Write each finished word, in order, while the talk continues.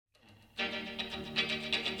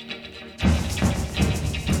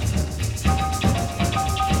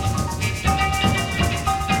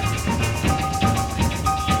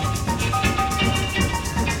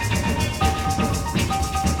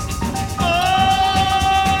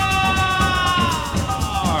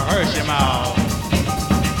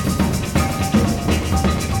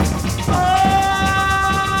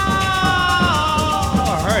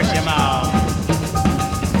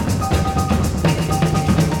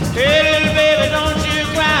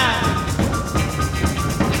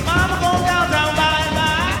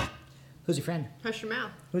friend? Hush your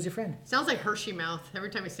mouth. Who's your friend? Sounds like Hershey mouth. Every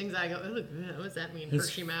time he sings that, I go, "Ugh, what does that mean,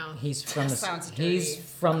 Hershey mouth?" He's from the Sounds he's dirty.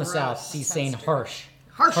 from the Gross. south. He's Sounds saying dirty. harsh.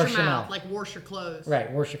 Harsh your Harsh mouth, like wash your clothes.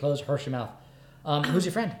 Right, wash your clothes, harsh your mouth. Who's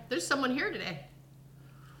your friend? There's someone here today.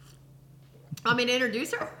 Want me to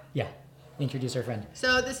introduce her? Yeah, introduce our friend.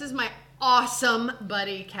 So this is my awesome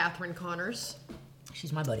buddy, Catherine Connors.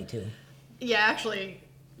 She's my buddy too. Yeah, actually,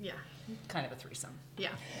 yeah. Kind of a threesome. Yeah.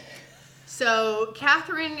 So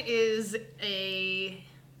Catherine is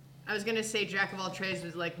I was gonna say jack of all trades,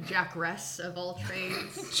 but like Jackress of all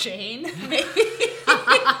trades. Jane, maybe.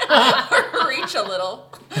 Reach a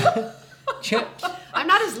little. I'm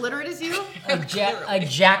not as literate as you. A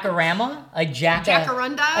jackarama? A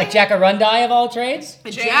Jackarundi? A jackarundi of all trades?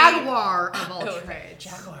 A jaguar of all trades.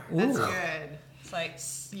 Jaguar. That's Ooh. good. It's like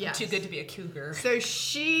Yes. too good to be a cougar. So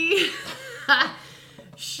she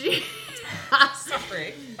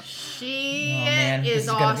Sorry. man, this is is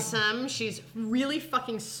gonna be- awesome. She's really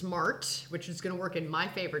fucking smart, which is going to work in my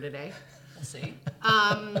favor today. We'll see.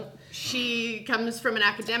 She comes from an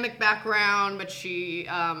academic background, but she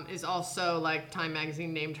is also, like, Time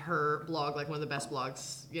Magazine named her blog like one of the best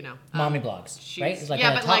blogs, you know. Mommy blogs, right? It's like yeah,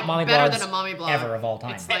 one of but the top like mommy better blogs than a mommy blog ever of all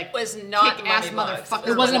time. It's like It was not kick-ass mommy blogs. motherfucker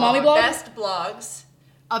It wasn't a mommy blog? Best blogs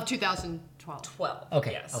of 2012. 12.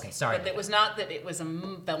 Okay, Yes. okay, sorry. But it was not that it was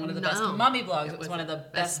one of the best No. mommy blogs. It was one of the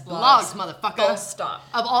best blogs, blogs. motherfucker. Full stop.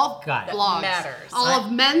 Of all Got it. blogs. Matters. All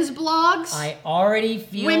of men's blogs. I already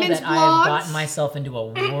feel Women's that I have blogs. gotten myself into a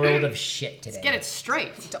world of shit today. Get it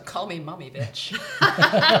straight. Don't call me mommy, bitch.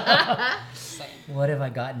 Same. What have I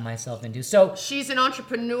gotten myself into? So, She's an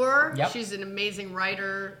entrepreneur. Yep. She's an amazing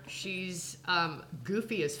writer. She's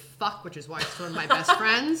goofy as fuck, which is why she's one of my best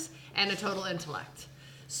friends, and a total intellect.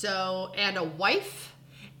 So, and a wife,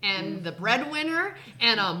 and the breadwinner,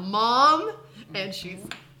 and a mom, and she's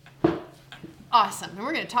awesome. And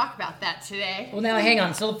we're going to talk about that today. well, now hang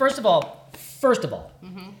on. So, first of all,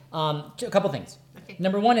 a couple things. Okay.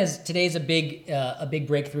 Number one is today's a big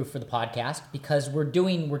breakthrough for the podcast because we're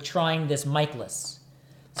trying this micless.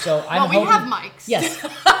 So I'm we hoping, have mics. Yes,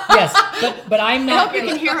 yes, but I'm not. hope you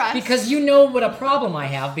can hear us. Because you know what a problem I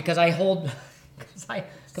have because I hold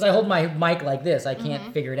because I hold my mic like this. I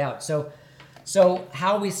can't figure it out. So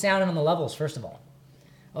how are we sounding on the levels, first of all?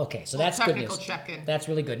 Okay, so that's good news. Technical check-in. That's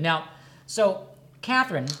really good. Now, so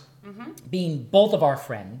Catherine, being both of our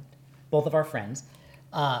friends,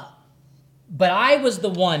 but I was the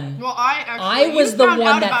one. Well, I I was the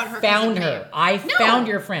one that found her. I No. found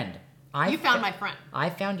your friend. You found my friend. I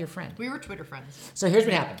found your friend. We were Twitter friends. So here's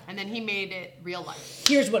what happened. And then he made it real life.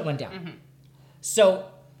 Here's what went down. So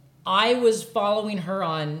I was following her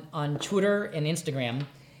on Twitter and Instagram,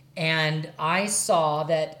 and I saw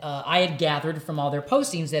that I had gathered from all their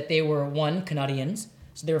postings that they were Canadians,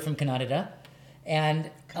 so they were from Canada,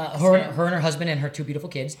 and her and her husband and her two beautiful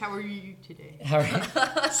kids. How are you today?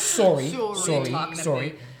 Sorry. Talking to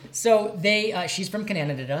me. So she's from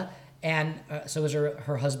Canada, and so is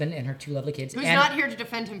her husband and her two lovely kids. Who's and not here to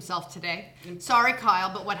defend himself today. Sorry,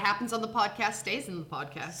 Kyle, but what happens on the podcast stays in the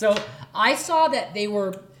podcast. So I saw that they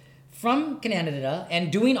were from Canada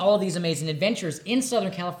and doing all of these amazing adventures in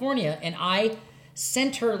Southern California, and I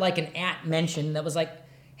sent her like an mention that was like,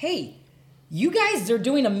 hey, you guys are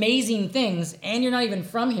doing amazing things and you're not even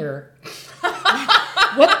from here.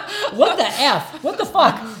 What the F? What the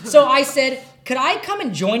fuck? So I said, could I come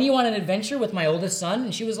and join you on an adventure with my oldest son?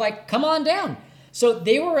 And she was like, come on down. So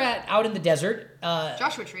they were out in the desert.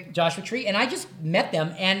 Joshua Tree. And I just met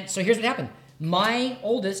them. And so here's what happened. My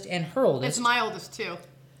oldest and her oldest. It's my oldest, too.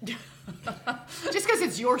 Just because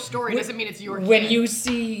it's your story doesn't mean it's your kid. When you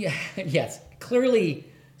see, yes, clearly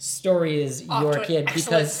Story is Off your to an kid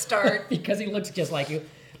excellent start. because he looks just like you.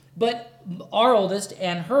 But our oldest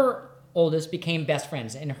and her oldest became best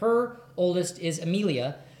friends. And her oldest is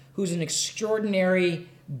Amelia, who's an extraordinary,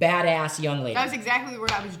 badass young lady. That was exactly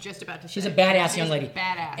what I was just about to say. She's a badass young lady.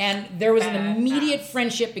 Badass. And there was an Badass. immediate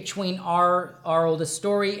friendship between our oldest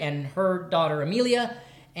Story and her daughter Amelia.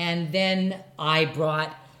 And then I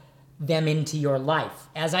brought them into your life,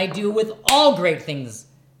 as I do with all great things.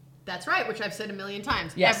 That's right, which I've said a million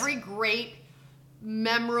times. Yes. Every great,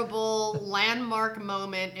 memorable, landmark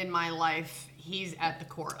moment in my life, he's at the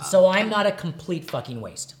core of. So I'm not a complete fucking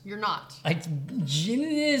waste. You're not. No,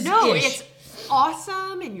 It's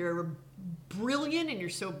awesome, and you're brilliant, and you're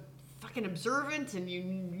so fucking observant, and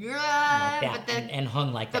you're like that, but and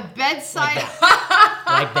hung like the that, bedside.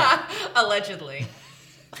 like that. Allegedly.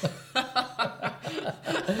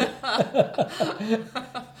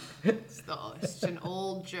 It's an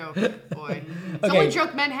old joke, boy. It's the only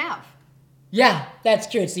joke men have. Yeah, that's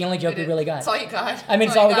true. It's the only joke we really got. That's all you got. I mean,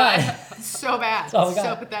 it's all we got. So bad. all we got.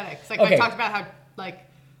 So pathetic. It's like Okay. I talked about how, like,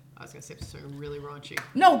 I was going to say something really raunchy.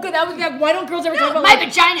 No, good. Why don't girls ever talk about My like,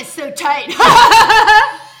 vagina's so tight.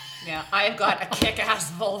 Yeah, I've got a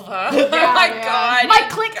kick-ass vulva. Yeah, Oh my yeah. god. My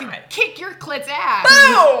you clit can guys. kick your clit's ass.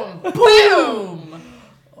 Boom! Boom!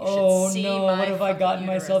 Oh see no, my what have I fucking gotten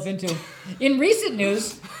uterus. myself into? In recent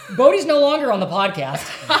news, Bodie's no longer on the podcast.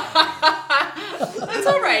 That's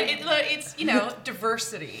all right. It's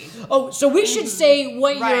diversity. Oh, so we should say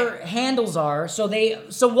what Right. your handles are, so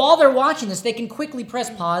while they're watching this, they can quickly press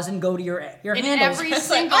pause and go to your In handles. every It's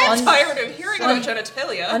like, single... I'm tired of hearing about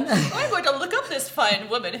genitalia. un- I'm going to look up this fine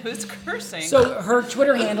woman who's cursing. So her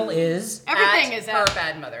Twitter handle is Everything at is her at...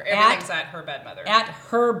 bad mother. Everything's at her bad mother. at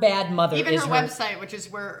her bad mother. Even is her website, which is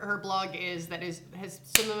where her blog is, has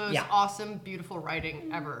some of the most Yeah. awesome, beautiful writing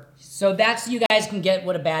ever. So that's you guys can get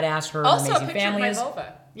what a badass her also, a amazing picture of family my is.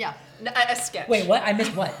 vulva. Yeah. A sketch. Wait, what? I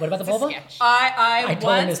missed what? What about the It's a vulva? sketch. I totally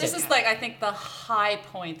once, missed this it. is like, I think the high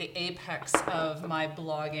point, the apex of my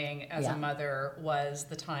blogging as Yeah. a mother was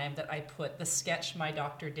the time that I put the sketch my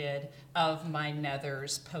doctor did of my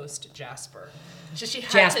nethers post Jasper. So she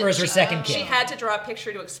had Jasper to, is her second kid. She had to draw a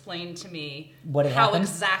picture to explain to me What had how happened?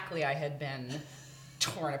 exactly I had been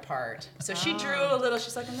torn apart. So she drew a little,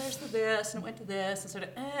 she's like, and there's the this, and it went to this, and sort of,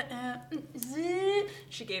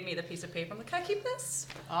 she gave me the piece of paper. I'm like, can I keep this?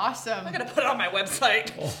 Awesome. I'm going to put it on my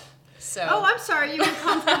website. So. Oh, I'm sorry. You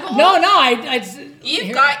uncomfortable? No, You've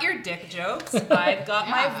here- got your dick jokes. I've got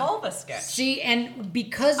my Yeah. vulva sketch. See, and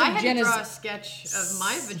because of I had to Jenna's, draw a sketch of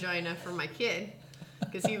my vagina for my kid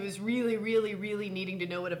because he was really, really, really needing to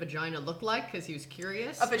know what a vagina looked like because he was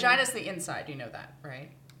curious. A vagina's the inside, you know that, right?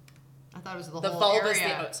 I thought it was the The whole vulva's area.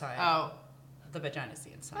 the outside. Oh. The vagina's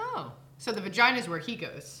the inside. Oh. So the vagina's where he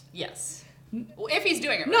goes. Yes. Well, if he's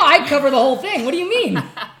doing it no, right. I cover the whole thing. What do you mean?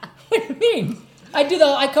 What do you mean?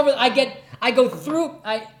 I go through.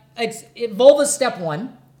 Vulva's step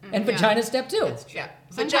 1 and Yeah. vagina's step 2. Yeah.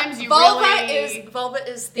 Sometimes you vulva really... vulva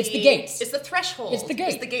is the It's the gates. It's the threshold. It's the gate.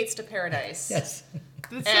 It's the gates to paradise. Yes.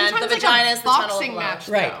 Sometimes the like vagina a is the tunnel of boxing love. match,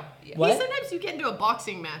 Right. though. What? Sometimes you get into a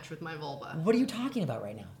boxing match with my vulva. What are you talking about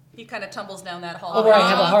right now? He kind of tumbles down that hall. Oh, where I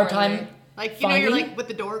have a hard Where time. Like, you know, you're Finding? like with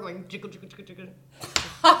the door going jiggle, jiggle, jiggle, jiggle.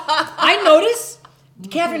 I notice,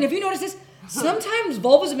 Catherine. Have you noticed this? Sometimes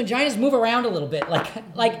vulvas and vaginas move around a little bit.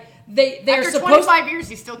 They're After supposed. 25 years,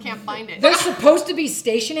 you still can't find it. They're supposed to be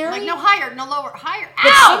stationary. Like, no higher, no lower, higher.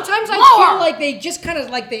 But Ow! sometimes I Lower! feel like they just kind of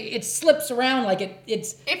it slips around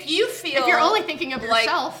it's If you feel If you're only thinking of like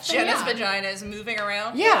yourself, then Jenna's yeah. vagina is moving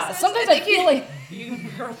around. Yeah, places, sometimes I think feel like-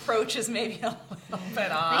 your approach is maybe a little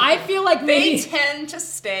bit off. I feel like They maybe tend to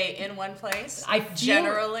stay in one place. I feel,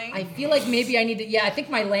 generally. I feel like maybe I need to. Yeah, I think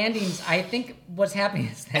my landings. I think what's happening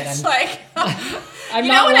is that It's I'm. like I'm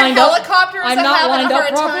you not know when a lined up. helicopter is I'm having not a lined up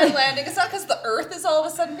hard properly. time landing. It's not because the Earth has all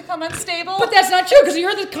of a sudden become unstable. But that's not true because the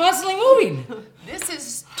Earth is constantly moving. this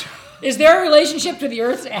is Is there a relationship to the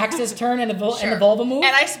Earth's axis turn and the vulva move?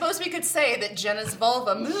 And I suppose we could say that Jenna's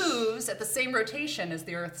vulva moves at the same rotation as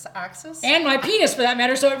the Earth's axis. And my penis, for that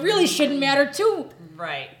matter. So it really shouldn't matter too,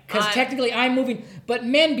 right. because technically I'm moving. But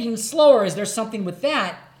men being slower, is there something with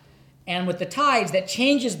that? And with the tides, that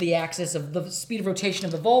changes the axis of the speed of rotation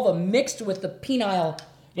of the vulva mixed with the penile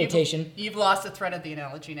rotation. You've lost the thread of the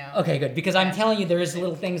analogy now. Okay, good. Because I'm telling you, there is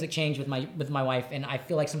little things that change with my wife, and I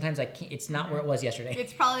feel like sometimes I can't. It's not where it was yesterday.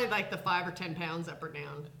 It's probably like the 5 or 10 pounds up or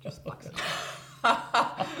down. Just fucks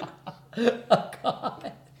it up.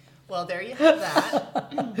 Well, there you have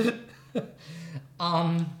that.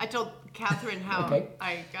 I told Catherine how Okay.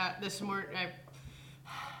 I got this morning.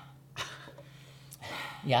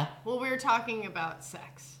 Yeah, Well, we were talking about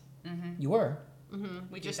sex. you were.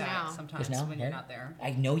 We Just do that now. sometimes Just now, when yeah. you're not there.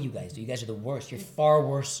 I know you guys do. You guys are the worst. You're far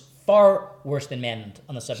worse than men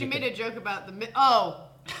on the She subject. made of- a joke about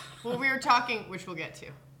well, we were talking, which we'll get to,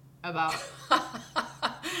 about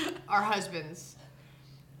our husbands.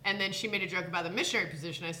 And then she made a joke about the missionary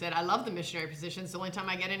position. I said, I love the missionary position. It's the only time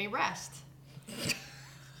I get any rest.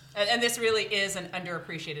 And this really is an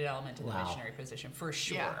underappreciated element of the Wow. missionary position, for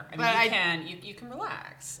sure. Yeah, I but mean, you can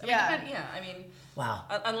relax. Yeah. I mean, Wow.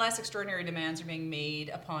 unless extraordinary demands are being made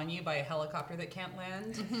upon you by a helicopter that can't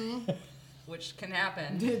land, which can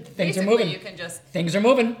happen. Things are Basically, moving. You can just. Things are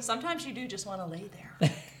moving. Sometimes you do just want to lay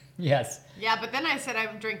there. Yes. Yeah, but then I said I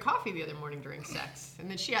drank coffee the other morning during sex. And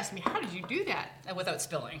then she asked me, how did you do that? And without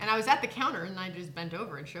spilling. And I was at the counter and I just bent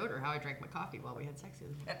over and showed her how I drank my coffee while we had sex the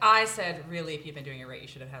other day. And I said, really, if you've been doing it right, you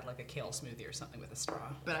should have had like a kale smoothie or something with a straw.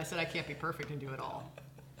 But I said I can't be perfect and do it all.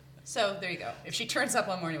 So there you go. If she turns up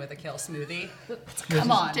one morning with a kale smoothie,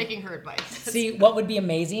 Come on. Taking her advice. See, what would be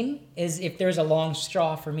amazing is if there's a long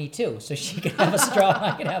straw for me too, so she could have a straw,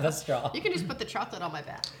 I could have a straw. You can just put the chocolate on my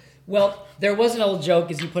back. Well, there was an old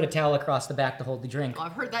joke is you put a towel across the back to hold the drink. Oh,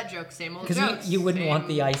 I've heard that joke. Same old Because jokes. you wouldn't want Same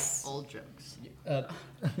the ice. Old jokes.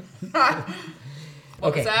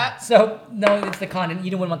 What was that? So no, it's the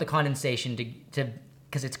you don't want the condensation to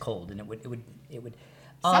because it's cold and it would.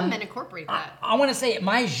 Some men incorporate that. I want to say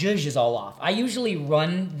my zhuzh is all off. I usually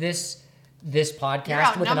run this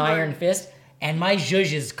podcast with an outnumbered. iron fist, and my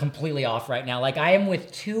zhuzh is completely off right now. Like I am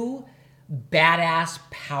with two badass,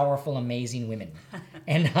 powerful, amazing women,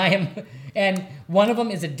 and one of them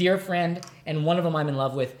is a dear friend, and one of them I'm in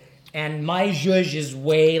love with. And my zhuzh is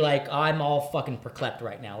way like I'm all fucking percleped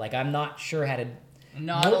right now. Like I'm not sure how to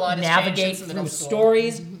Not a lot has changed navigate since middle through school.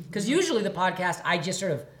 stories. Because usually the podcast, I just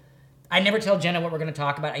sort of, I never tell Jenna what we're going to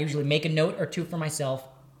talk about. I usually make a note or two for myself,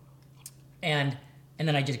 and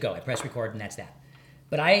then I just go. I press record, and that's that.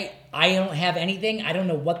 But I don't have anything. I don't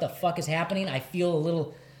know what the fuck is happening. I feel a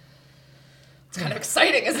little. It's kind of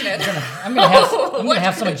exciting, isn't it? I'm gonna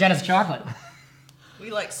have some of Jenna's chocolate. We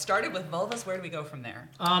like started with vulvas. Where do we go from there?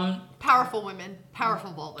 Powerful women.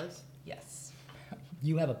 Powerful vulvas. Yes.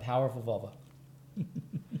 You have a powerful vulva.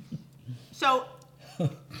 So,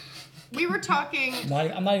 we were talking...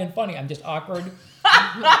 I'm not even funny. I'm just awkward.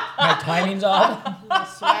 My timing's off.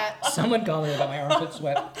 Sweat. Someone commented about my armpit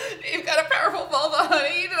sweat. You've got a powerful vulva,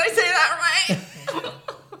 honey. Did I say that right?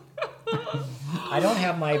 I don't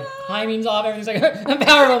have my timings off. Everything's like, I'm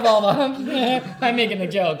powerful vulva. I'm making the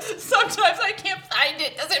jokes. Sometimes I can't find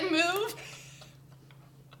it. Does it move?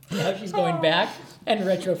 Now she's going back and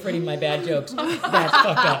retrofitting my bad jokes. That's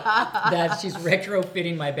fucked up. She's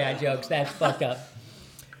retrofitting my bad jokes. That's fucked up.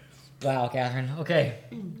 Wow, Catherine. Okay.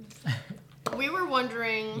 We were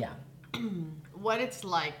wondering Yeah. what it's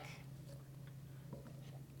like.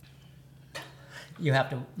 You have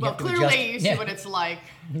to. Well, clearly you see what it's like.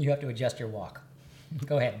 You have to adjust your walk.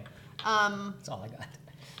 Go ahead. That's all I got.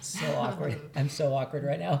 So awkward. I'm so awkward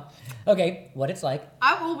right now. Okay, what it's like.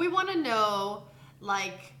 We want to know,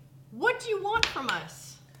 like, what do you want from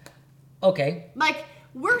us? Okay. Like,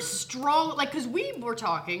 we're strong, like, because we were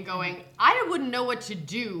talking, going, I wouldn't know what to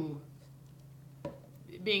do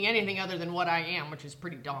being anything other than what I am, which is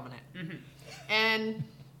pretty dominant. Mm-hmm. And,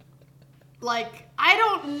 like, I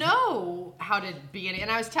don't know how to be any, and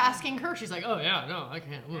I was tasking her, she's like, oh, yeah, no, I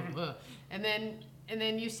can't. And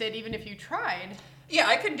then you said, even if you tried... Yeah,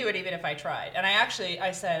 I couldn't do it even if I tried. And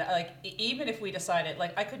I said, like, even if we decided,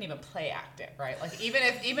 like, I couldn't even play act it, right? Like, even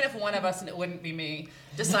if one of us, and it wouldn't be me,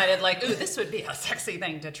 decided, like, ooh, this would be a sexy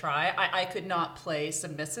thing to try, I could not play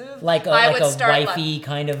submissive. Like a wifey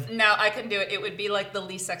kind of. No, I couldn't do it. It would be like the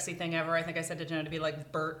least sexy thing ever. I think I said to Jenna to be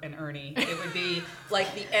like Bert and Ernie. It would be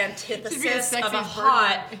like the antithesis of a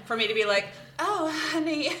hot for me to be like, oh,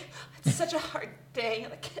 honey, it's such a hard day in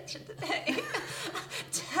the kitchen today.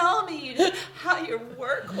 Tell me how your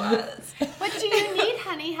work was. What do you need,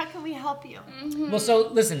 honey? How can we help you? Well, so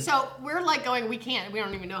listen. So we're like going, we can't. We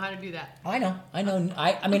don't even know how to do that. I know.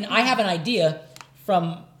 I mean, I have an idea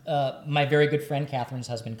from my very good friend Catherine's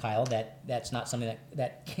husband Kyle. That's not something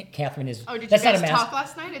that Catherine is. Oh, did you that's guys not a talk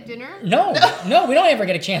last night at dinner? No, we don't ever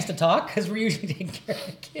get a chance to talk because we're usually taking care of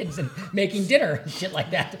the kids and making dinner and shit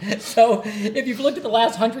like that. So if you've looked at the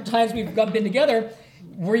last 100 times we've been together,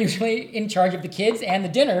 we're usually in charge of the kids and the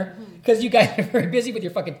dinner because you guys are very busy with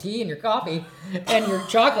your fucking tea and your coffee and your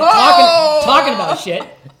chocolate talking about shit.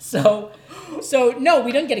 So no,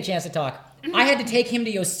 we didn't get a chance to talk. I had to take him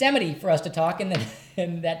to Yosemite for us to talk,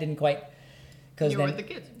 and that didn't quite. You were with the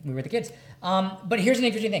kids. We were with the kids. But here's an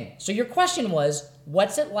interesting thing. So your question was,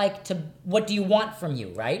 what do you want from you,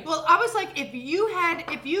 right? Well, I was like,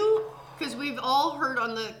 because we've all heard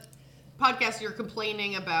on the podcast you're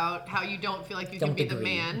complaining about how you don't feel like you can be the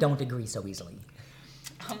man. Don't agree so easily.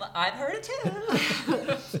 I've heard it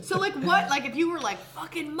too. So like what? Like if you were like,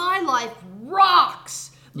 fucking my life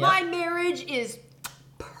rocks. Yeah. My marriage is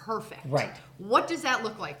perfect. Right. What does that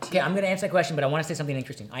look like to Okay, you? I'm going to answer that question, but I want to say something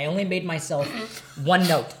interesting. I only made myself one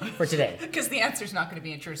note for today. Because the answer's not going to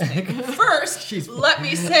be interesting. First, let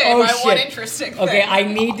me say Oh, my shit. one interesting thing. Okay, I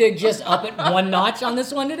need to just up it one notch on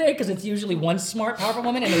this one today because it's usually one smart, powerful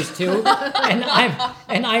woman and there's two, and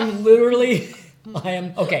I'm literally,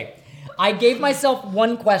 okay. I gave myself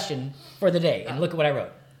one question for the day, and look at what I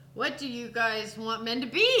wrote. What do you guys want men to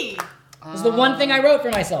be? This is the one thing I wrote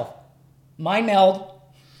for myself. My meld,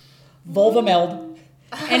 vulva meld,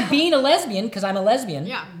 and being a lesbian, because I'm a lesbian.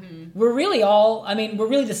 Yeah. We're really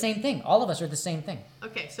the same thing. All of us are the same thing.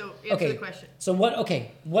 Okay, so answer the question. So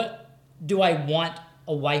what do I want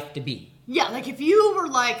a wife to be? Yeah, like if you were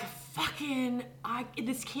like, fucking,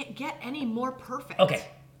 this can't get any more perfect. Okay.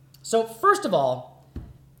 So first of all,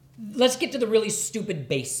 let's get to the really stupid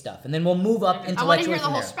base stuff, and then we'll move up I want to intellectually hear the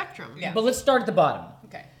from whole there. spectrum. Yeah. But let's start at the bottom.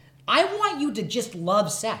 Okay. I want you to just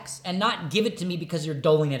love sex and not give it to me because you're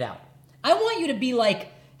doling it out. I want you to be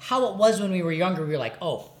like how it was when we were younger. We were like,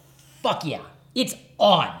 oh, fuck yeah, it's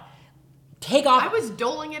on. Take off. I was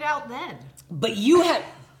doling it out then. But you had...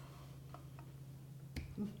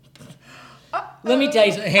 Let me tell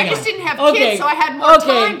you something. Hang on. I just didn't have kids, so I had more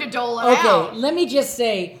time to dole it out. Okay, let me just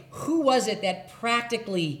say, who was it that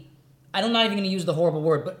practically, I'm not even going to use the horrible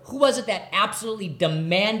word, but who was it that absolutely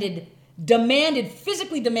physically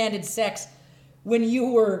demanded sex when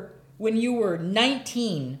you were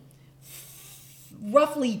 19,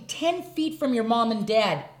 roughly 10 feet from your mom and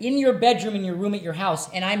dad, in your bedroom, in your room at your house,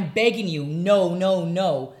 and I'm begging you,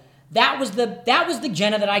 no. That was the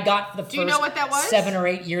Jenna that I got for the Do you know what that was? 7 or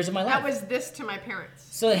 8 years of my life. That was this to my parents.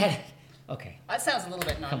 So it had... Okay. That sounds a little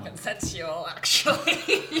bit non-consensual,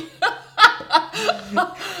 actually.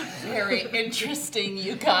 Very interesting,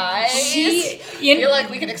 you guys. I feel like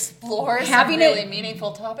we could explore some really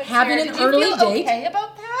meaningful topics having here. an early Did you feel date. okay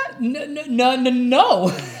about that?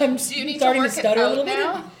 No. I'm Do you need starting to to work stutter it a out little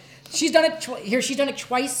now? bit. She's done it She's done it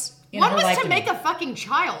twice in One her was life. to make a fucking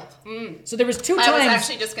child. So there was 2 times I was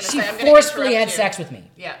actually just gonna she say, I'm gonna forcefully had interrupt you. sex with me.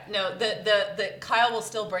 Yeah, no, the Kyle will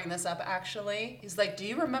still bring this up, actually. He's like, do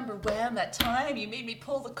you remember when that time you made me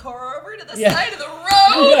pull the car over to the side of the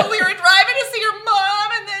road Yeah. when we were driving to see your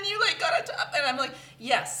mom and then you like got on top? And I'm like,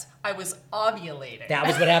 yes, I was ovulating. That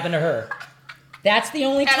was what happened to her. That's the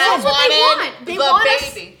only And time. I That's what they want. They the want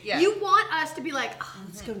baby. us. Yeah. You want us to be like, oh,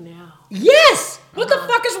 let's go now. Yes! What the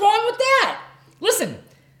fuck is wrong with that?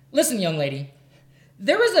 Listen, young lady.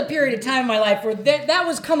 There was a period of time in my life where that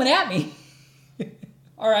was coming at me.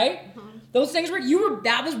 All right? Those things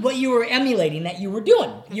that was what you were emulating, that you were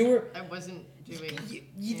doing. I wasn't doing That's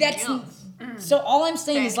anything else. so all I'm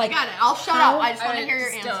saying is like, got it. I'll shut up. I just want to hear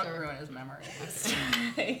your Just answer. Don't ruin his memory.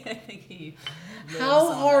 I think he how lives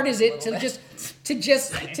on hard that is a it little to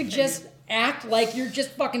just act like you're just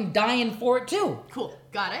fucking dying for it too? Cool.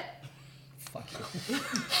 Got it. Fuck you.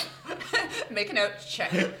 Make a note,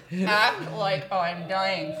 check. Act like, oh, I'm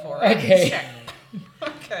dying for it. Okay. Check.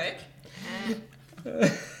 Okay.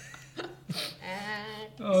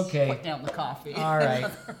 Okay. Put down the coffee. All right.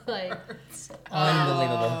 Like,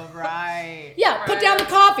 Unbelievable. right. Yeah, put down the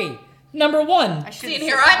coffee. Number 1. I See, should've and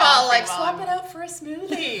here said I'm all coffee like, while swap I'm- it out for a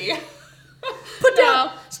smoothie. Put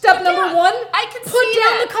down. Step number down. 1. I can put see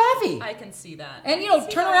down that. the coffee. I can see that. And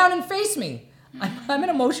turn around and face me. I'm an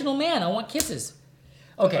emotional man. I want kisses.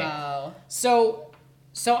 Okay. Wow. So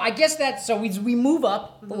I guess we move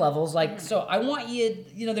up the levels. Like, so I want you,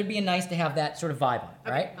 there'd be a nice to have that sort of vibe on it,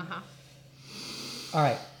 right? Uh-huh. All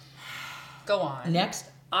right. Go on. Next,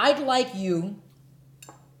 I'd like you.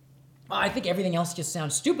 I think everything else just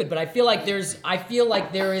sounds stupid, but I feel like there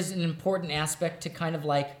is an important aspect to kind of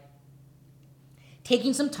like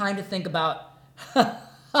taking some time to think about.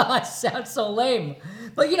 I sound so lame,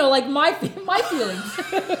 but like my feelings.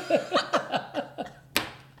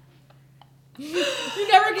 You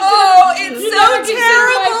never consider. Oh, it's you so never consider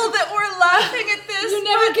terrible that we're laughing at this. You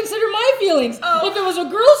never consider my feelings. Oh. If it was a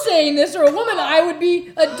girl saying this or a woman, I would be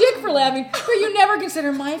a dick for laughing. But you never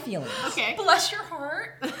consider my feelings. Okay. Bless your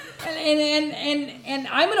heart. And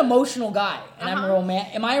I'm an emotional guy, and I'm a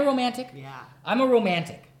romantic. Am I a romantic? Yeah. I'm a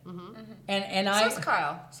romantic. Mm-hmm. And I. So's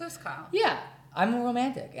Kyle. So's Kyle. Yeah, I'm a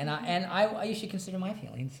romantic, and I you should consider my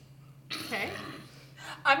feelings. Okay.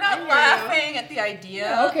 I'm not hear you. laughing at the idea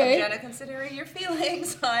Yeah, okay. of Jenna considering your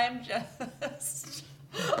feelings. I'm just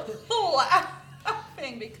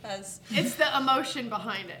laughing because It's the emotion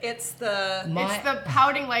behind it. it's the. It's the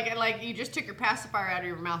pouting like you just took your pacifier out of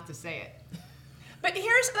your mouth to say it. But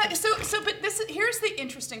here's here's the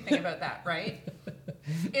interesting thing about that, right?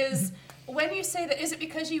 Is when you say that, is it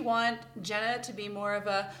because you want Jenna to be more of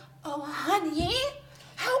a, oh honey,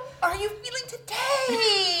 how are you feeling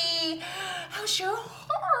today? How's your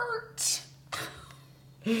heart?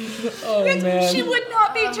 Oh man. She would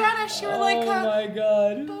not be Jenna. She were like Oh a my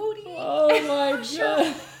god. Bodhi. Oh my How's your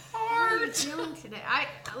god. How are you heart? feeling today?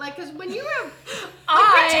 Because when you have,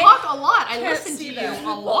 I we talk a lot. I can't listen to see you that.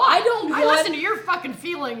 a lot. I don't I want- listen to your fucking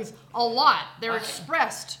feelings a lot. They're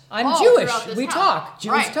expressed. I'm all Jewish. throughout this We house. talk.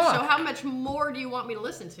 Jews right. talk. So how much more do you want me to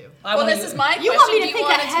listen to? I Well, wanna- this is my question. You want me to do you think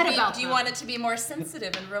want ahead it to be, about Do you them. want it to be more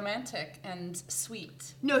sensitive and romantic and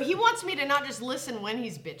sweet? No, he wants me to not just listen when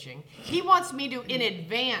he's bitching. He wants me to, in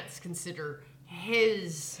advance, consider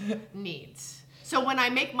his needs. So when I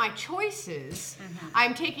make my choices,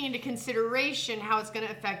 I'm taking into consideration how it's going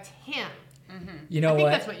to affect him. You know I think what?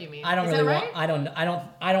 that's what you mean. I don't Is really that want. right?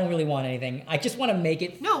 I don't really want anything. I just want to make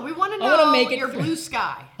it. No, we want to I wanna know make it your through- blue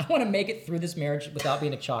sky. I want to make it through this marriage without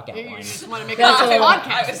being a chalk You outline. just want to make That's a what I want.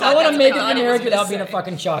 podcast. I want to That's make it what through I was marriage gonna without being a say.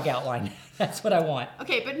 fucking chalk outline. That's what I want.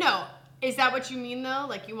 Okay, but no. Is that what you mean, though?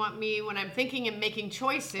 Like, you want me, when I'm thinking and making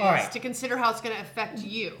choices, All right. to consider how it's going to affect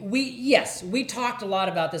you? We talked a lot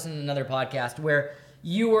about this in another podcast where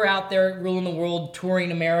you were out there ruling the world,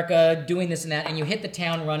 touring America, doing this and that, and you hit the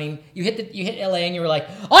town running. You hit LA, and you were like,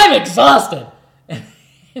 I'm exhausted.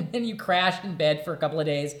 And then you crashed in bed for a couple of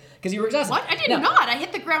days because you were exhausted. What? I did not. I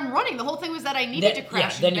hit the ground running. The whole thing was that I needed to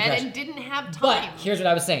crash in bed and didn't have time. But here's what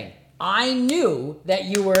I was saying. I knew that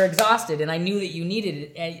you were exhausted, and I knew that you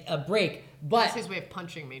needed a break. But that's his way of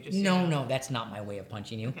punching me. Just no, that's not my way of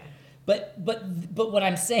punching you. Okay. But what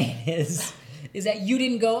I'm saying is that you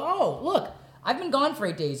didn't go, oh, look, I've been gone for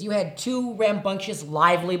 8 days. You had 2 rambunctious,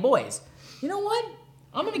 lively boys. You know what?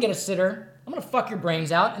 I'm gonna get a sitter. I'm gonna fuck your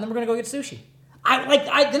brains out, and then we're gonna go get sushi.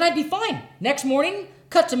 Then I'd be fine. Next morning,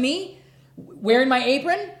 cut to me wearing my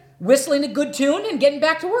apron, whistling a good tune, and getting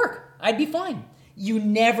back to work. I'd be fine. You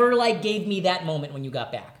never gave me that moment when you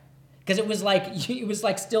got back, because it was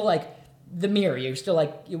still like the mirror. You were still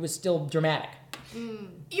it was still dramatic.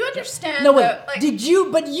 You understand? No, wait. Did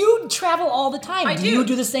you? But you travel all the time. Do you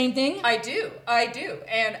do the same thing? I do,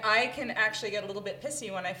 and I can actually get a little bit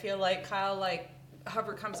pissy when I feel like Kyle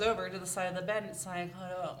Hubbard comes over to the side of the bed and it's like,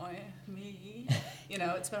 oh, me.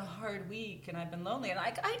 It's been a hard week and I've been lonely. And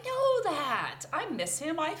I know that. I miss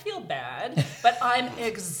him. I feel bad. But I'm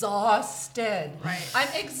exhausted. Right. I'm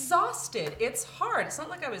exhausted. It's hard. It's not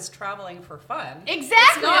like I was traveling for fun.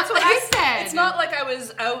 Exactly. That's what I said. It's not like I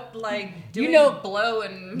was out doing blow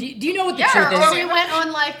and... Do you know what the truth is? Or we went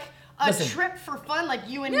on a trip for fun, like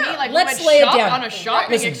you and me, let's we lay it went down on a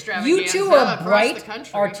shopping extravaganza. You two are across bright, the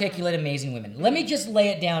country. articulate, amazing women. Let me just lay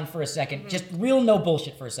it down for a second. Just real no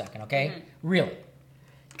bullshit for a second, okay? Really.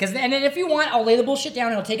 And then if you want, I'll lay the bullshit down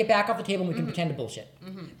and I'll take it back off the table and we can pretend to bullshit.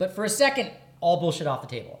 But for a second, all bullshit off the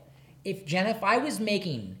table. If I was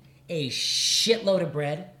making a shitload of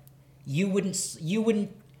bread, you wouldn't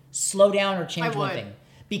slow down or change one thing.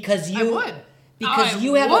 Because you would. Because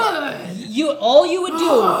you have all you would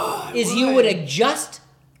do is you would adjust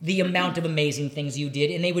the amount of amazing things you did,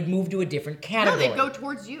 and they would move to a different category. No, they'd go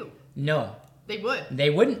towards you. No, they would. They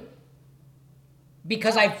wouldn't.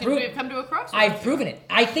 Because I've proven. We've come to a crossroads. I've proven it.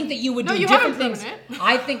 I think that you would do different things.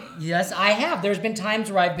 I think yes, I have. There's been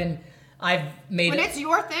times where I've made. When it's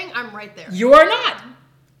your thing, I'm right there. You are not.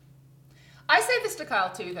 I say this to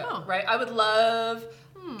Kyle too, though. Right? I would love.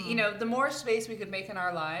 The more space we could make in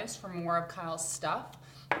our lives for more of Kyle's stuff,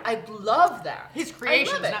 I'd love that. His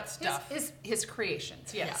creations, not stuff. His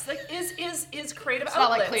creations, yes. Yeah. Is creative it's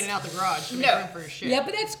outlets. Not like cleaning out the garage. No. For his shit. Yeah,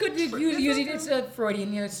 but that's good. It's a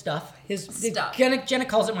Freudian stuff. Stuff. Jenna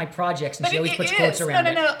calls it my projects, and she always puts quotes around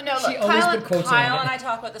it. No. She always puts quotes around it. Kyle and I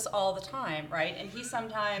talk about this all the time, right? And he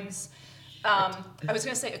sometimes... I was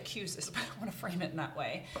going to say accuses, but I don't want to frame it in that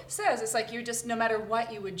way. Says it's like you just, no matter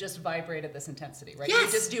what, you would just vibrate at this intensity, right? Yes.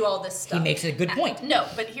 You just do all this stuff. He makes a good point. No,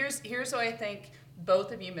 but here's what I think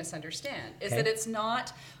both of you misunderstand, is that it's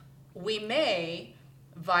not, we may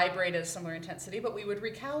vibrate at a similar intensity, but we would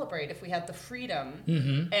recalibrate if we had the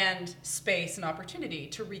freedom and space and opportunity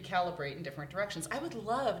to recalibrate in different directions. I would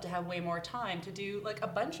love to have way more time to do a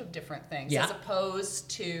bunch of different things as opposed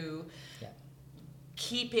to...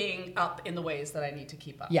 keeping up in the ways that I need to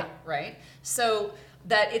keep up. Yeah. Right? So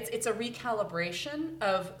that it's a recalibration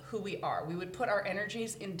of who we are. We would put our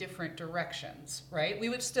energies in different directions, right? We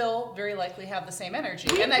would still very likely have the same energy.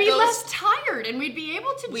 We'd be less tired and we'd be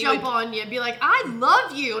able to jump on you and be like, I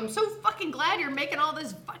love you. I'm so fucking glad you're making all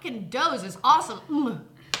this fucking dough. It's awesome.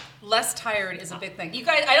 Less tired is a big thing. You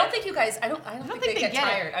guys, I don't think they get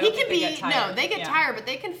tired. He can be, no, they get tired, but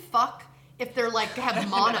they can fuck if they're have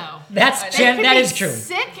mono. That is true.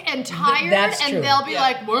 Sick and tired, and they'll be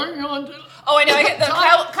like, "Weren't you on?" Oh, I know.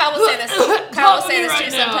 Kyle will say this. Kyle will say this too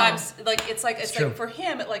sometimes. It's like for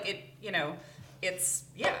him, it's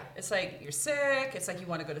like you're sick. It's like you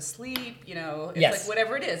want to go to sleep. It's like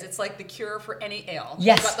whatever it is. It's like the cure for any ail.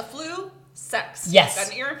 Yes. You got the flu, sex. Yes.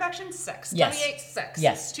 Got an ear infection, sex. Yes. Tummy ache, sex.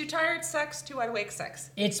 Yes. Too tired, sex. Too wide awake, sex.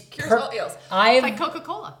 It's cures all ills. It's like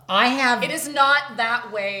Coca-Cola. It is not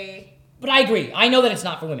that way. But I agree. I know that it's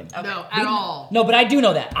not for women. Okay. No, at all. No, but I do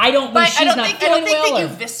know that. I don't think that you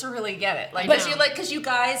viscerally get it. Because you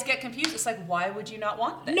guys get confused. It's like, why would you not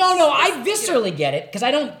want this? No, I viscerally get it because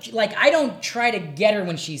I don't try to get her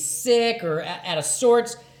when she's sick or at a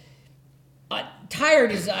sorts.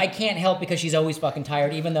 Tired is I can't help because she's always fucking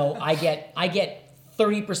tired. Even though I get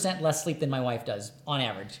 30% less sleep than my wife does on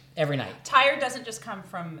average every night. Tired doesn't just come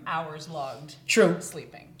from hours logged. True.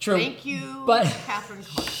 Sleeping. True. Thank you, but Catherine.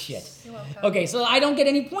 Shit. You're welcome. Okay, so I don't get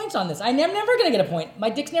any points on this. I'm never going to get a point. My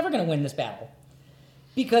dick's never going to win this battle.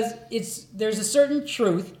 Because there's a certain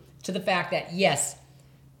truth to the fact that, yes,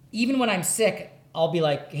 even when I'm sick, I'll be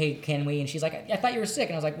like, hey, can we? And she's like, I thought you were sick.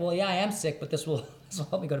 And I was like, well, yeah, I am sick, but this will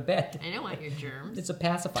help me go to bed. I don't want your germs. It's a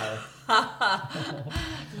pacifier. All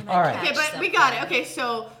right. Okay, but we got it. Okay,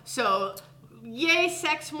 so yay,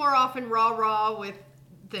 sex more often, rah with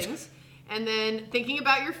things. And then thinking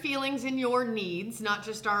about your feelings and your needs, not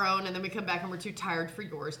just our own, and then we come back and we're too tired for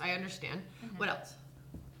yours. I understand. Mm-hmm. What else?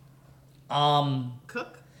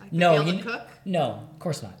 Cook? Like No, cook? No, of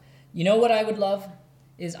course not. You know what I would love?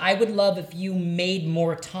 Is I would love if you made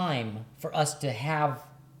more time for us to have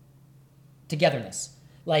togetherness.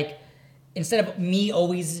 Like, instead of me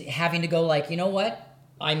always having to go like, you know what?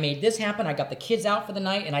 I made this happen. I got the kids out for the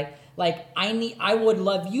night, and I would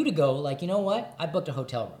love you to go like, you know what? I booked a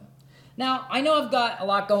hotel room. Now, I know I've got a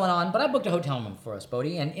lot going on, but I booked a hotel room for us,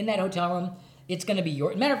 Bodhi, and in that hotel room, it's going to be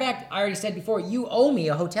your... Matter of fact, I already said before, you owe me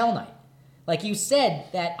a hotel night. Like, you said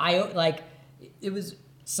that it was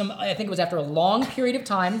I think it was after a long period of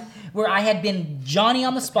time where I had been Johnny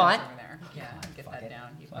on the spot. Over there. Yeah, get that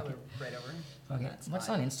down. You probably right over. Okay, what's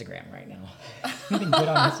on Instagram right now? You've been good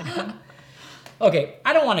on Instagram. Okay,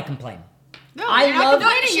 I don't want to complain. No, you're not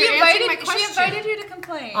complaining. You're answering my question. She invited you to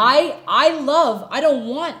complain. I don't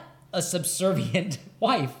want a subservient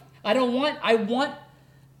wife. Well,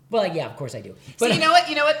 yeah, of course I do. But so you know what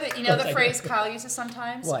the phrase Kyle uses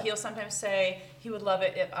sometimes? What? He'll sometimes say he would love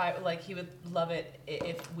it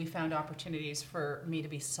if we found opportunities for me to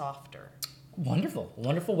be softer. Wonderful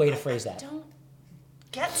way to phrase that. Don't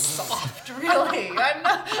get soft, really. I'm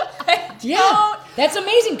not. That's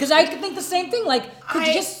amazing because I could think the same thing. Like, could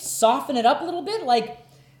you just soften it up a little bit? Like,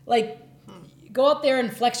 go out there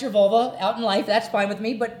and flex your vulva out in life. That's fine with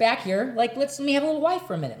me. But back here, like, let me have a little wife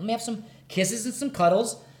for a minute. Let me have some kisses and some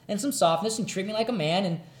cuddles and some softness and treat me like a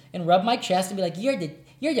man and rub my chest and be like, you're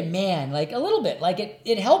the man. Like, a little bit. Like,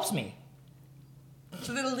 it helps me.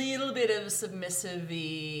 So a little bit of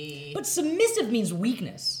submissive-y. But submissive means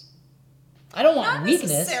weakness. I don't want Not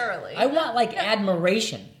weakness. Necessarily. I want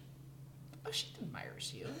admiration. Oh, she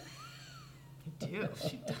admires you. I do.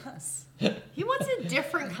 She does. He wants a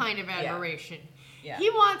different kind of admiration. Yeah. He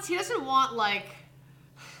doesn't want like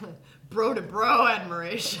bro to bro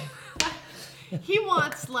admiration. He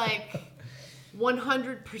wants like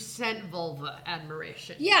 100% vulva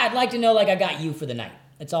admiration. Yeah, I'd like to know like I got you for the night.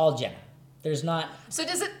 It's all Jenna. There's not... So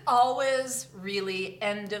does it always really,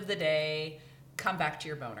 end of the day, come back to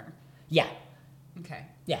your boner? Yeah. Okay.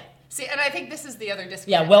 Yeah. See, and I think this is the other disconnect.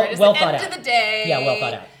 Yeah, well thought out. End of the day. Yeah, well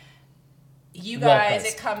thought out. You Well guys,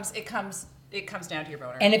 placed. it comes down to your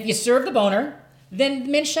boner. And if you serve the boner, then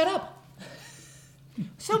men shut up.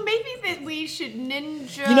 So maybe that we should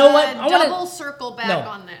ninja You know what? double circle back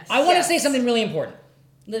on this. I want to say something really important.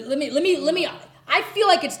 Let me. I feel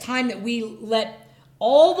like it's time that we let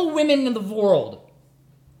all the women in the world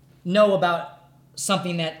know about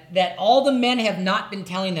something that all the men have not been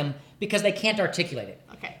telling them because they can't articulate it.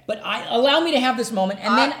 Okay. But allow me to have this moment,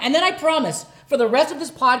 and then I promise for the rest of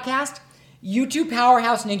this podcast, you two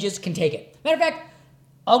powerhouse ninjas can take it. Matter of fact,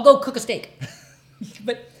 I'll go cook a steak.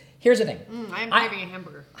 But here's the thing. I'm craving a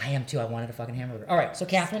hamburger. I am too. I wanted a fucking hamburger. All right, so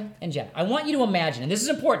Catherine and Jen, I want you to imagine, and this is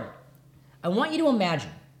important. I want you to imagine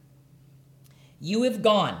you have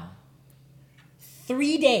gone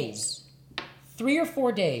 3 days, 3 or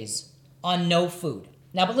 4 days on no food.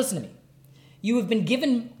 Now, but listen to me. You have been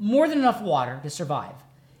given more than enough water to survive,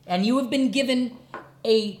 and you have been given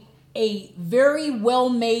a very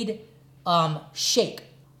well-made shake.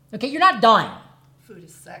 Okay, you're not dying. Food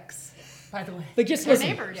is sex, by the way. But just We're listen.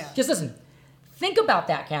 neighbors. Yeah. Just listen. Think about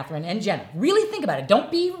that, Catherine and Jenna. Really think about it.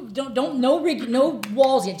 No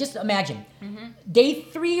walls yet. Just imagine. Mm-hmm. Day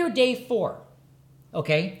 3 or day 4.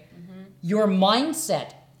 Okay? Mm-hmm. Your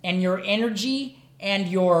mindset and your energy and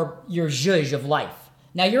your zhuzh of life.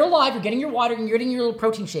 Now you're alive, you're getting your water, and you're getting your little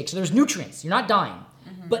protein shake, so there's nutrients. You're not dying.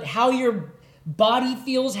 Mm-hmm. But how your body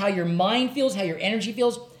feels, how your mind feels, how your energy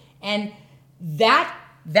feels, and that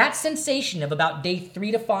sensation of about day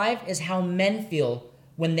 3 to 5 is how men feel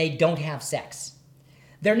when they don't have sex.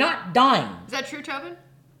 They're not dying. Is that true, Tobin?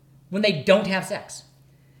 When they don't have sex.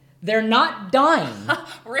 They're not dying.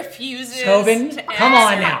 Refuses. Tobin, to come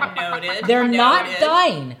answer. on now. Noted. They're not Noted.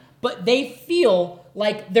 dying, but they feel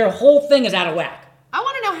like their whole thing is out of whack. I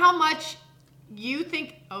want to know how much you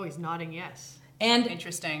think. Oh, he's nodding yes. And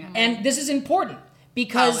Interesting. And this is important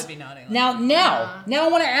because would be nodding. now I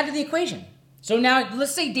want to add to the equation. So now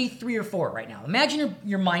let's say day 3 or 4 right now. Imagine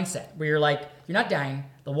your mindset where you're like, you're not dying,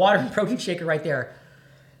 the water and protein shaker right there,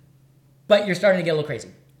 but you're starting to get a little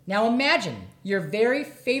crazy. Now imagine your very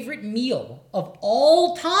favorite meal of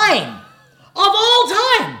all time,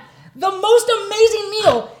 the most amazing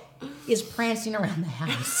meal is prancing around the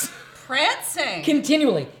house. prancing.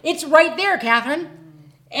 Continually. It's right there, Catherine.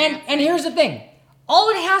 And here's the thing. All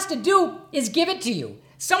it has to do is give it to you.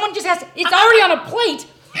 Someone just has to, it's already on a plate.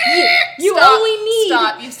 You only need...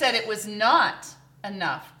 Stop. You said it was not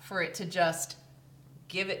enough for it to just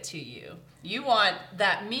give it to you. You want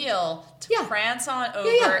that meal to prance on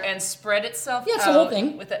over and spread itself out. Yeah, it's the whole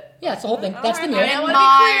thing. With it. Yeah, it's the whole thing. That's the meal. And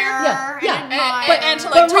admire. And to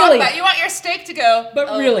like But talk really- about, you want your steak to go, But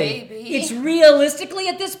oh, really, baby. it's realistically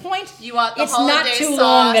at this point, You want the it's not holiday too sauce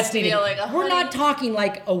long that's to be needed. like, We're not talking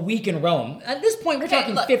like a week in Rome. At this point, we're Okay,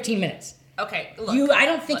 talking look. 15 minutes. Okay, look. I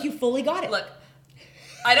don't think you fully got it. Look,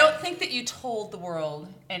 I don't think that you told the world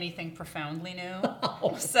anything profoundly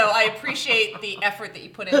new. So I appreciate the effort that you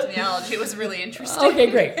put into the analogy. It was really interesting. Okay,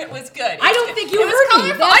 great. It was good. I don't think you It was heard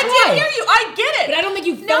me. colorful. That's I why. did hear you. I get it. But I don't think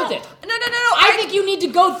you felt it. No. I think you need to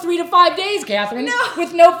go 3 to 5 days, Catherine, No.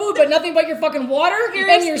 with no food but nothing but your fucking water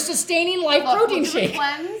and your sustaining life protein We'll do a shake.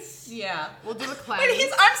 cleanse. Yeah. We'll do a cleanse. But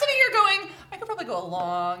I'm sitting here going, I could probably go a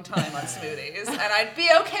long time on smoothies, and I'd be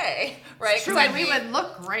okay, right? True, 'Cause and we would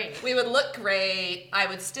look great. We would look great.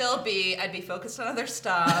 I'd be focused on other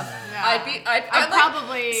stuff. Yeah. I'd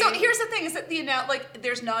probably- So here's the thing: is that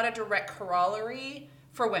there's not a direct corollary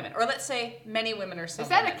for women, or let's say many women are some. Is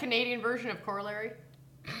that a women. Canadian version of corollary?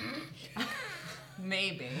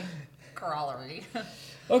 Maybe corollary?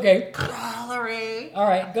 Okay. Corollary. All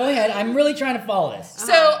right, go ahead. I'm really trying to follow this.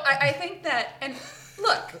 So I think that, and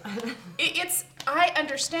look, I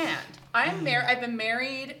understand. I've been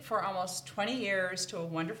married for almost 20 years to a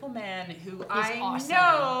wonderful man who awesome.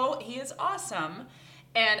 know he is awesome.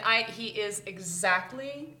 And he is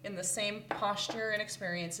exactly in the same posture and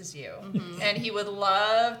experience as you. Mm-hmm. And he would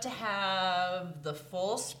love to have the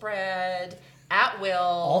full spread at will.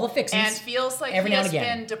 All the fixings. And feels like every he now has and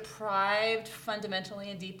again. been deprived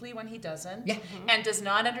fundamentally and deeply when he doesn't. Yeah. Mm-hmm. And does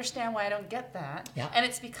not understand why I don't get that. Yeah. And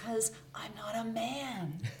it's because I'm not a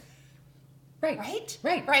man. Right.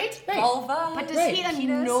 Right? Vulva. But does Right. he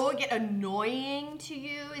Penis. get annoying to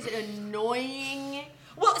you? Is it annoying?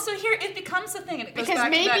 Well, so here it becomes the thing, and it goes Because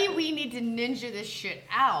back to maybe that. we need to ninja this shit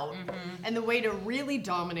out, and the way to really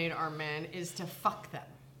dominate our men is to fuck them.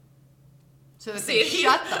 So that they See,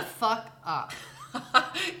 shut the fuck up.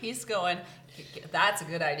 He's going, that's a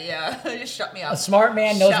good idea. Just shut me up. A smart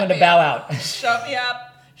man knows Shut when to me bow up. out. Shut me up.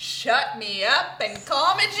 Shut me up and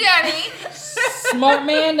call me Jenny. Smart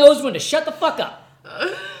man knows when to shut the fuck up.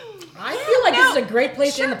 I feel like this is a great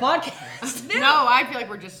place to end the podcast. No, I feel like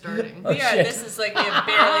we're just starting. Oh, Yeah, shit. this is like we have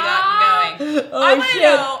barely gotten going. Oh, I want shit.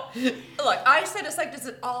 to know. Look, I said it's like, does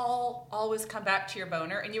it all always come back to your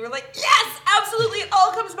boner? And you were like, yes, absolutely, it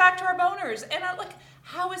all comes back to our boners. And I'm like,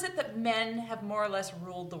 how is it that men have more or less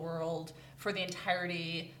ruled the world for the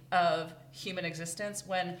entirety of human existence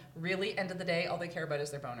when really, end of the day, all they care about is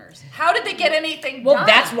their boners? How did they get anything Well, done?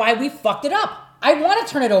 that's why we fucked it up. I want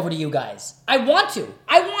to turn it over to you guys. I want to.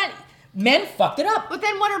 Men fucked it up. But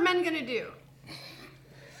then what are men gonna do?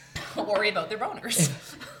 Worry about their boners.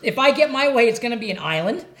 If I get my way, it's going to be an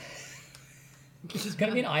island. It's going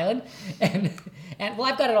to be an island. And well,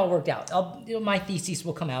 I've got it all worked out. My thesis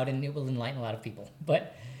will come out and it will enlighten a lot of people.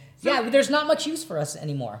 But yeah, there's not much use for us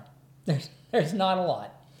anymore. There's not a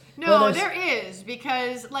lot. No, Well, there is,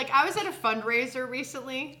 because like I was at a fundraiser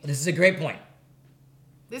recently. This is a great point.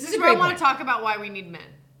 This is is a where I great want point. to talk about why we need men.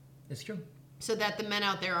 It's true. So that the men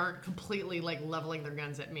out there aren't completely like leveling their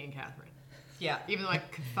guns at me and Catherine. Yeah. Even though I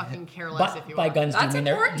could fucking care less if you By are. guns, That's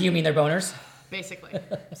important. do you mean their boners? Basically.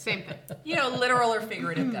 Same thing. You know, literal or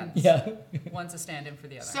figurative guns. Yeah. One's a stand-in for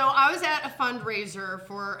the other. So I was at a fundraiser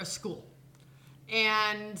for a school.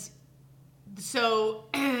 And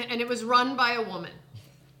it was run by a woman,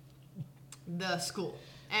 the school,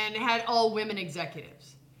 and it had all women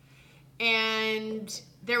executives. And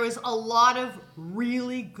there was a lot of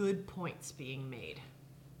really good points being made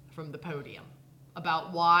from the podium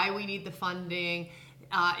about why we need the funding,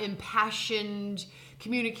 impassioned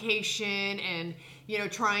communication, and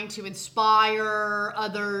trying to inspire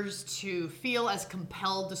others to feel as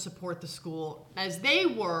compelled to support the school as they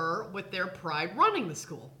were with their pride running the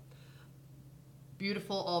school.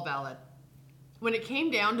 Beautiful, all valid. When it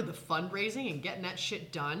came down to the fundraising and getting that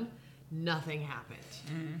shit done, nothing happened.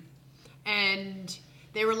 Mm-hmm. And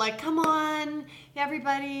they were like, come on,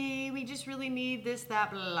 everybody, we just really need this,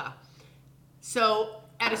 that, blah, blah, blah. So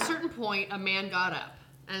at a certain point, a man got up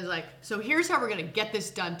and was like, so here's how we're going to get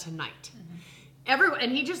this done tonight. Mm-hmm.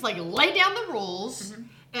 And he just like laid down the rules, mm-hmm.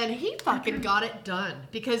 and he fucking got it done.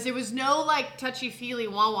 Because there was no like touchy-feely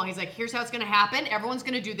wah-wah. He's like, here's how it's going to happen. Everyone's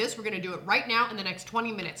going to do this. We're going to do it right now in the next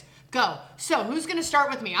 20 minutes. Go. So who's going to start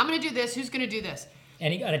with me? I'm going to do this. Who's going to do this?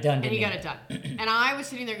 And he got it done, And he got it done. And I was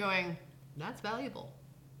sitting there going, that's valuable.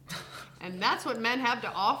 And that's what men have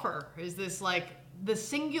to offer, is this like the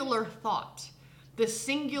singular thought, the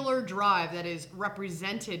singular drive that is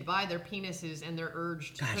represented by their penises and their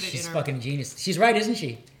urge to Gosh, put it she's in fucking genius. She's right, isn't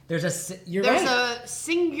she? There's There's a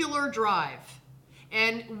singular drive.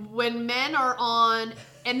 And when men are on,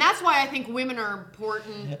 and that's why I think women are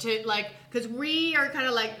important to like, because we are kind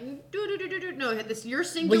of like, no, this your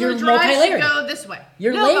singular drive should go this way.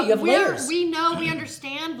 You have layers. We know, we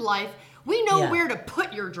understand life. We know where to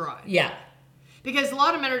put your drive. Yeah. Because a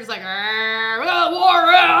lot of men are just like, war,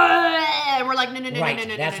 and we're like,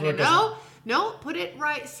 no, put it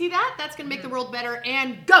right. See that? That's going to make the world better,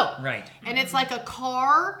 and go. Right. And it's like a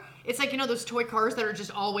car. It's like, those toy cars that are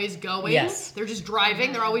just always going. Yes. They're just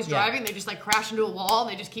driving. They're always driving. They just like crash into a wall.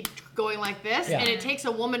 And they just keep going like this. Yeah. And it takes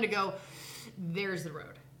a woman to go, there's the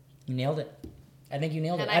road. You nailed it. I think you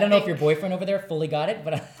nailed it. And I don't know if your boyfriend over there fully got it,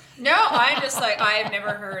 but... No, I'm just like, I've never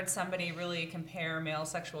heard somebody really compare male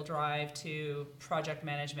sexual drive to project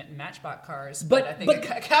management and Matchbox cars, but I think it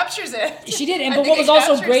captures it. She did, but what was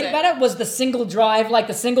also great about it was the single drive, like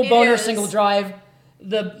the single boner, single drive,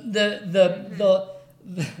 it's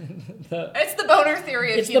the boner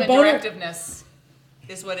theory of human directiveness,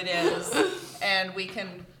 is what it is, and we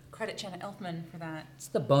can credit Jenna Elfman for that. It's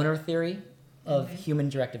the boner theory of human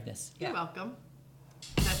directiveness. You're welcome.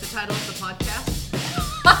 That's the title of the podcast.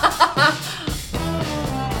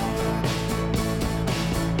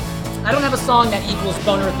 I don't have a song that equals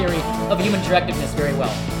boner theory of human directiveness very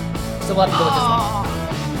well, so we'll have to go with this one.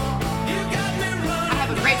 I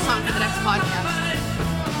have a great song for the next podcast.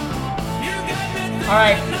 All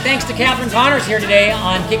right, thanks to Catherine Connors here today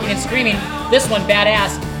on Kicking and Screaming. This one,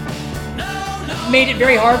 badass, made it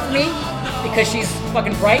very hard for me because she's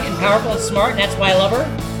fucking bright and powerful and smart, and that's why I love her,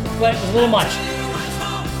 but it was a little much.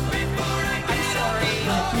 I'm sorry.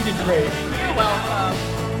 You did great. You're welcome.